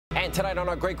And tonight on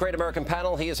our Great American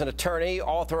Panel, he is an attorney,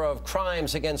 author of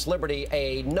Crimes Against Liberty,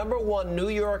 a #1 New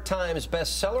York Times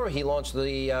bestseller. He launched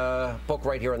the book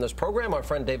right here on this program. Our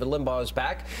friend David Limbaugh is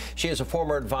back. She is a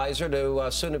former advisor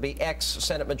to soon-to-be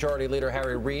ex-Senate Majority Leader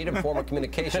Harry Reid and former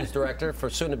communications director for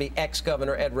soon-to-be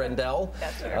ex-Governor Ed Rendell.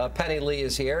 Penny Lee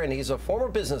is here, and he's a former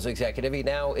business executive. He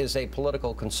now is a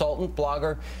political consultant,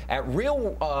 blogger at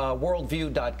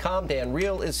RiehlWorldView.com. Dan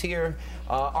Riehl is here.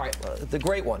 All right, the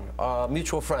great one,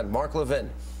 mutual friend, Mark Levin.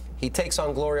 He takes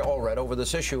on Gloria Allred over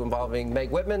this issue involving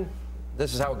Meg Whitman.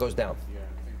 This is how it goes down.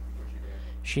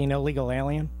 She an illegal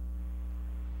alien?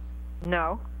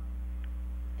 No.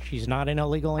 She's not an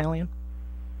illegal alien?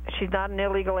 She's not an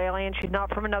illegal alien. She's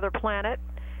not from another planet.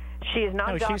 She is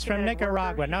not. No, she's from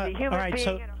Nicaragua. No, she's a human being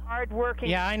and a hard-working.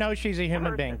 Yeah, I know she's a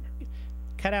human being.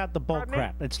 Cut out the bull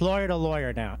crap. It's lawyer to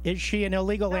lawyer now. Is she an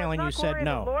illegal alien? You said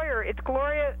no. Gloria the lawyer. It's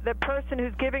Gloria, the person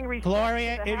who's giving respect.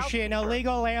 Gloria, is she an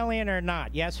illegal alien or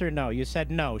not? Yes or no? You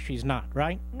said no, she's not,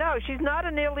 right? No, she's not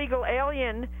an illegal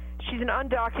alien. She's an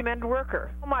undocumented worker.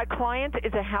 My client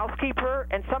is a housekeeper,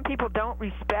 and some people don't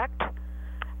respect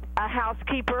a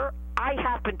housekeeper. I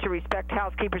happen to respect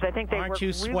housekeepers. I think they work really hard. Aren't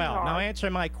you swell? Now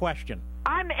answer my question.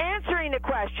 I'm answering the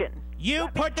question. You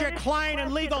put your client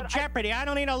in legal jeopardy. I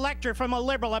don't need a lecture from a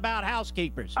liberal about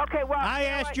housekeepers. Okay, well, I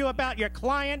asked you about your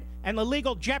client and the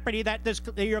legal jeopardy that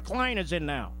your client is in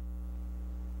now.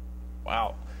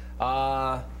 Wow.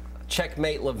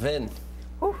 Checkmate Levin.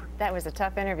 Ooh, that was a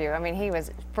tough interview. I mean, he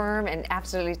was firm and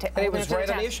absolutely. He was right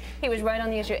on the issue. He was right on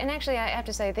the issue. And actually, I have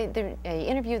to say, the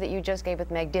interview that you just gave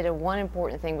with Meg did one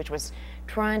important thing, which was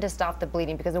trying to stop the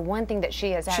bleeding. Because the one thing that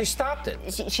she has had, she stopped it.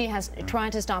 She has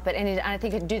trying to stop it, and I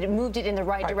think it moved it in the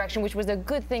right direction, which was a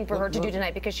good thing for her to do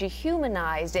tonight, because she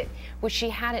humanized it, which she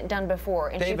hadn't done before,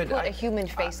 and David, she put a human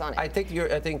face on it. I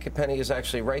think Penny is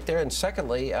actually right there. And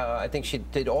secondly, I think she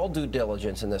did all due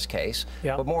diligence in this case.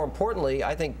 Yeah. But more importantly,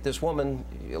 I think this woman,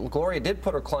 Gloria, did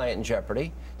put her client in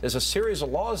jeopardy. There's a series of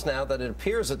laws now that it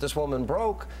appears that this woman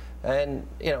broke, and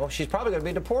she's probably going to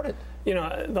be deported.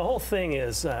 The whole thing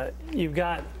is you've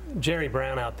got Jerry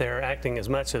Brown out there acting as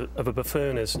much of a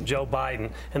buffoon as Joe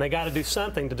Biden, and they got to do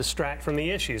something to distract from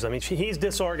the issues. I mean, he's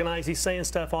disorganized. He's saying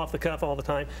stuff off the cuff all the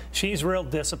time. She's real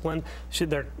disciplined.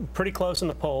 They're pretty close in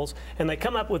the polls, and they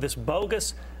come up with this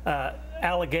bogus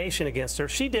allegation against her.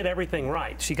 She did everything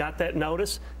right. She got that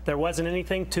notice. There wasn't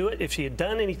anything to it. If she had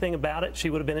done anything about it, she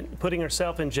would have been putting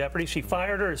herself in jeopardy. She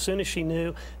fired her as soon as she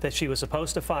knew that she was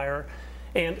supposed to fire her.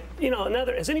 And,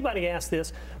 has anybody asked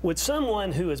this? Would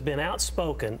someone who has been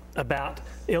outspoken about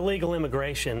illegal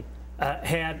immigration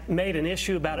had made an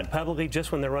issue about it publicly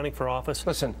just when they're running for office?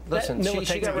 Listen,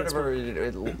 she got rid of her,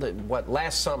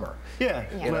 last summer? Yeah,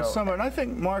 last summer. And I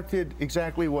think Mark did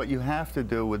exactly what you have to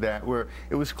do with that, where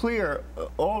it was clear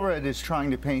Allred is trying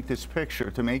to paint this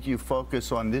picture to make you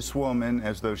focus on this woman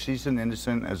as though she's an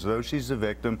innocent, as though she's a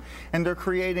victim, and they're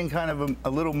creating kind of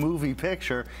a little movie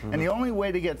picture, and the only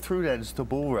way to get through that is to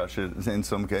bull rush it in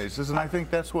some cases, and I think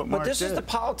that's what Mark did. But this is the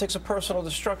politics of personal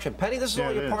destruction. Penny, this is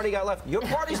all your party got left. Your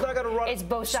party's not going to run. It's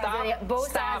both sides of the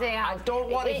aisle. I don't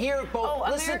want to hear both.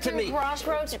 Listen to me.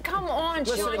 Crossroads. Come on,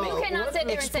 Sean. You cannot sit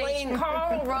there and say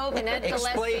Karl Rove and Ed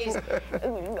Gillespie's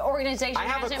organization. I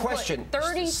have a question.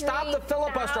 Stop the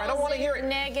filibuster. I don't want to hear it.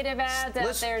 Negative ads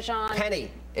out there, Sean. Penny,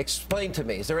 explain to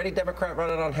me. Is there any Democrat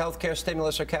running on health care,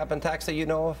 stimulus, or cap and tax that you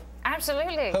know of?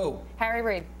 Absolutely. Who? Harry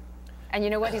Reid. And you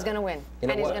know what? He's going to win.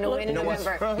 And he's going to win in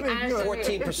November.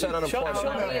 14%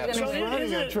 unemployment. He's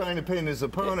running and trying to paint his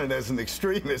opponent as an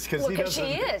extremist because he doesn't.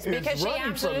 She is, because she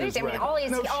absolutely is. I mean, all he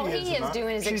is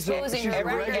doing is exposing her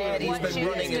record. Every ad he's been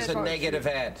running is a negative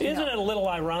ad. Isn't it a little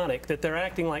ironic that they're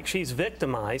acting like she's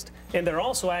victimized, and they're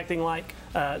also acting like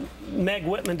Meg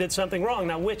Whitman did something wrong?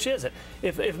 Now, which is it?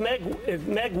 If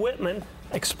Meg Whitman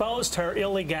exposed her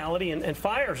illegality and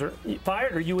fired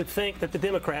her, you would think that the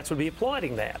Democrats would be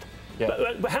applauding that.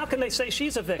 Yeah. But how can they say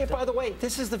she's a victim? Hey, by the way,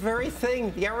 this is the very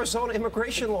thing the Arizona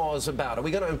immigration law is about. Are we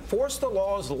going to enforce the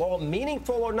law? Is the law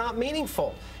meaningful or not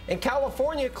meaningful? In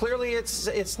California, clearly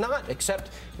it's not, except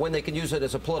when they can use it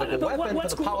as a political weapon for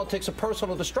the politics of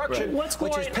personal destruction,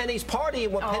 which is Penny's party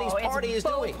and what Penny's party is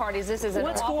doing. Parties. This is an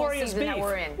awful season that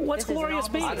we're in. What's Gloria's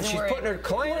beef? She's putting her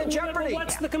client in jeopardy.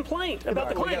 What's the complaint about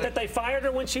the client? That they fired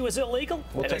her when she was illegal?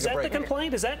 Is that the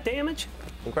complaint? Is that damage?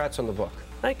 Congrats on the book.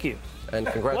 Thank you. And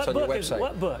congrats on your website.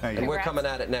 What book? And we're coming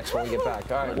at it next when we get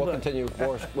back. All right, we'll continue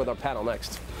more with our panel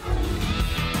next.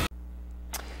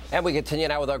 And we continue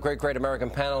now with our great American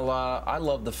panel. I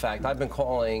love the fact I've been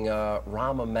calling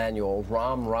Rahm Emanuel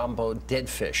Rambo Dead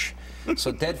Fish.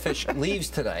 So Dead Fish leaves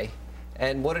today,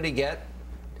 and what did he get?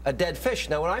 A dead fish.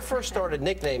 Now, when I first started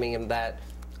nicknaming him that,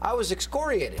 I was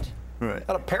excoriated. Right.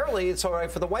 And apparently it's all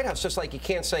right for the White House, just like you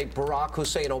can't say Barack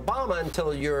Hussein Obama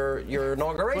until your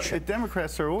inauguration. But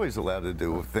Democrats are always allowed to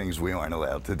do things we aren't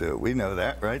allowed to do. We know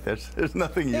that, right? There's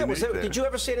nothing unique there. Did you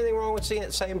ever see anything wrong with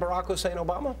saying Barack Hussein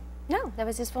Obama? No, that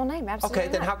was his full name, absolutely.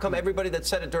 Okay, then how come everybody that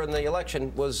said it during the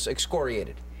election was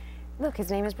excoriated? Look,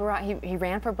 his name is Barack. He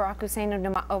ran for Barack Hussein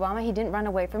Obama. He didn't run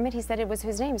away from it. He said it was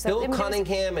his name. So, Bill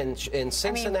Cunningham in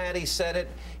Cincinnati said it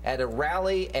at a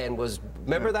rally and was,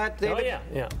 remember that, David?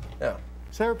 Oh, yeah.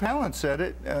 Sarah Palin said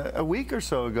it a week or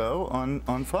so ago on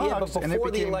Fox. Yeah, but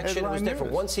before the election, it was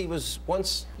different. News.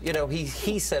 Once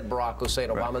he said Barack Hussein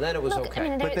Obama, then it was okay. I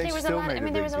mean, but there was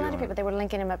a lot of people that were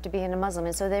linking him up to being a Muslim,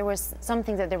 and so there was some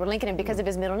things that they were linking him because of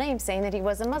his middle name, saying that he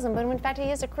was a Muslim, but in fact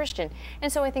he is a Christian. And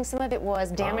so I think some of it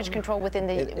was damage control within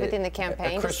the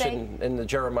campaign. A Christian in the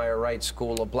Jeremiah Wright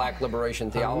School of Black Liberation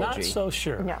Theology. I'm not so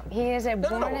sure. No, he is a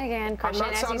born-again Christian.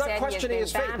 I'm not questioning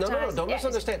his faith. No, don't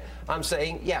misunderstand. I'm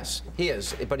saying, yes, he is,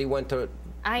 but he went to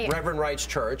Reverend Wright's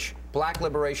church, Black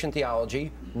Liberation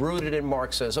Theology, rooted in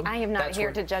Marxism. I am not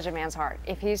here to judge a man's heart.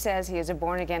 If he says he is a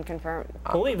born-again confirmed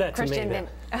believe that Christian, to me,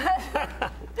 then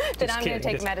I'm going to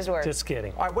take him at his word. Just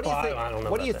kidding. All right, what do you think? I don't know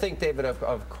what do you think, David,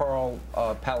 of Carl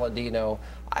Palladino?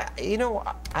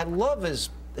 I love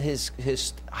his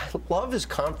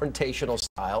confrontational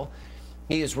style.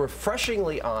 He is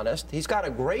refreshingly honest. He's got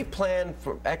a great plan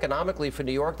economically for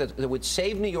New York that would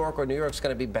save New York, or New York's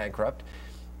going to be bankrupt.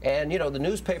 And, the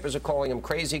newspapers are calling him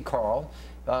Crazy Carl.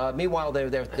 Meanwhile,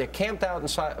 they're camped out in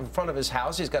front of his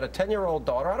house. He's got a 10-year-old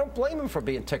daughter. I don't blame him for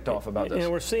being ticked off about this.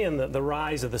 We're seeing the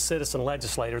rise of the citizen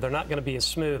legislator. They're not going to be as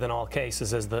smooth in all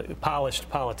cases as the polished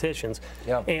politicians.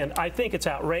 Yeah. And I think it's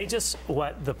outrageous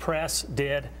what the press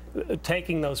did,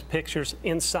 taking those pictures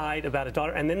inside about a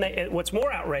daughter. And then what's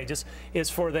more outrageous is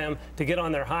for them to get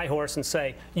on their high horse and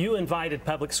say, you invited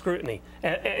public scrutiny,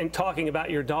 and talking about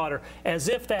your daughter as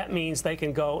if that means they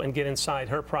can go and get inside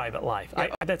her private life.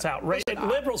 That's outrageous.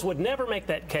 Liberals would never make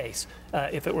that case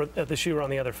if the shoe were on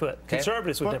the other foot.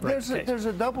 Conservatives would never make that case. There's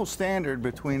a double standard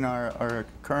between our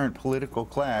current political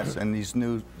class and these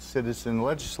new citizen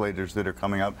legislators that are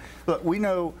coming up. Look, we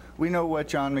know what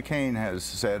John McCain has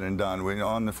said and done. We know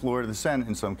on the floor of the Senate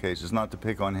in some cases, not to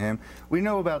pick on him. We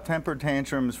know about temper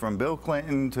tantrums from Bill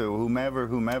Clinton to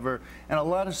whomever, and a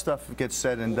lot of stuff gets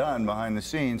said and done behind the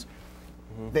scenes.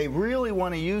 They really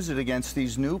want to use it against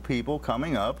these new people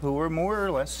coming up who are more or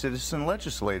less citizen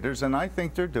legislators, and I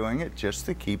think they're doing it just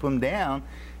to keep them down,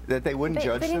 that they wouldn't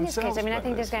judge themselves. But in this case, I mean, I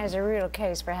think this guy has a real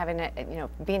case for having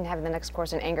having the next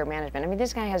course in anger management. I mean,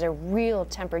 this guy has a real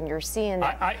temper, and you're seeing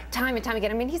that time and time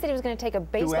again. I mean, he said he was going to take a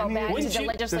baseball bat to the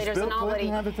legislators and all that. Does Bill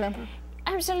Clinton have a temper?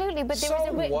 Absolutely, but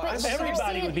there was a...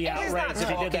 Everybody would be outraged if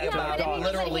he did that about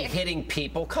literally hitting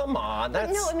people. Come on,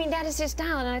 that's... No, I mean, that is his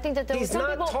style, and I think that he's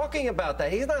not talking about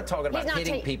that. He's not talking about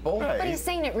hitting people. But he's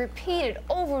saying it repeated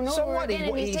over and over again,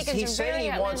 and he's taking some very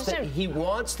outlandish steps. He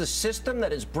wants the system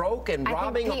that is broke and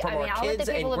robbing from our kids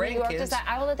and grandkids.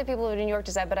 I will let the people of New York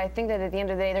decide, but I think that at the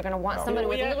end of the day, they're going to want somebody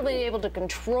with a little bit able to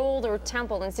control their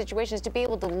temple in situations to be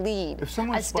able to lead If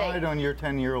someone spied on your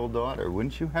 10-year-old daughter,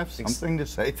 wouldn't you have something to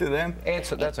say to them?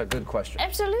 That's a good question.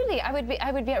 Absolutely, I would be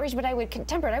outraged, but I would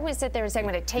temper it. I wouldn't sit there and say I'm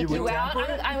going to take you out.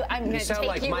 I'm going to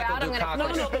take you out. I'm going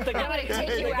to take you out.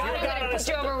 I'm going to put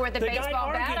you over with a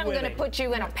baseball bat. I'm going to put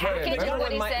you in a package.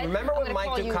 Remember when Mike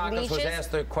Dukakis was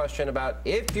asked the question about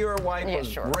if your wife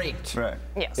was raped? Right.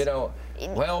 Yes.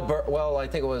 Well, I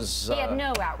think it was. He had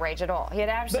no outrage at all. He had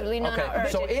absolutely no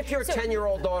outrage. So if your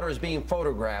 10-year-old daughter is being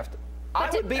photographed,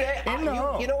 I would be.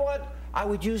 You know what? I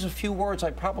would use a few words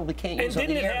I probably can't use on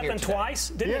the air here today. And didn't it happen twice?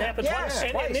 Didn't it happen twice?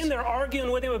 And then they're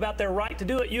arguing with him about their right to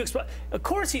do it. Of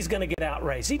course he's going to get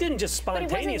outraged. He didn't just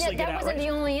spontaneously get outraged. That wasn't the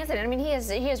only incident. I mean, this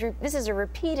is a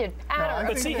repeated pattern.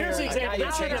 But see, here's the example.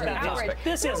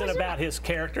 This isn't about his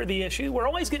character, the issue. We're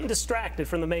always getting distracted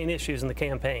from the main issues in the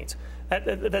campaigns.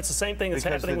 That's the same thing that's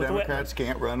happening with Whitman. Democrats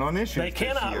can't run on issues. They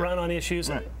cannot run on issues,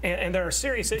 and there are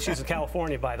serious issues in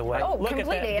California, by the way. Oh, look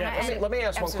completely. At that. Let me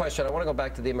ask one question. I want to go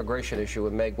back to the immigration issue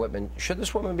with Meg Whitman. Should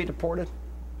this woman be deported?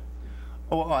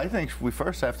 Well, I think we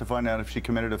first have to find out if she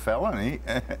committed a felony,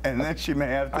 and then she may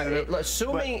have to.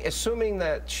 Assuming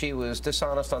that she was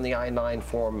dishonest on the I-9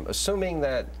 form, assuming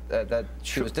that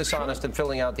she was dishonest in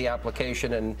filling out the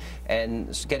application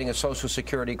and getting a Social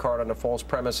Security card on a false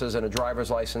premises and a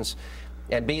driver's license,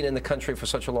 and being in the country for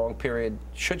such a long period,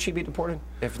 should she be deported,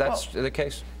 if that's the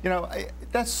case?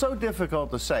 That's so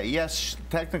difficult to say. Yes,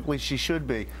 technically she should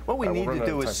be. What we need to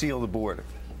do is seal the border.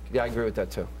 Yeah, I agree with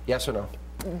that, too. Yes or no?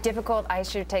 Difficult. I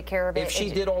should take care of it. If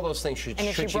she did all those things, should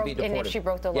she be deported? And if she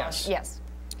broke the law, yes.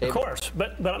 Of course.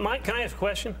 But Mike, can I ask a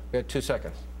question? Yeah, 2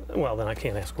 seconds. Well, then I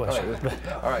can't ask questions.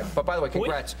 All right. But by the way,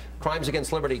 congrats. Crimes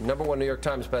Against Liberty, #1 New York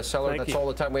Times bestseller. That's all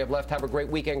the time we have left. Have a great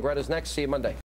weekend. Greta's next. See you Monday.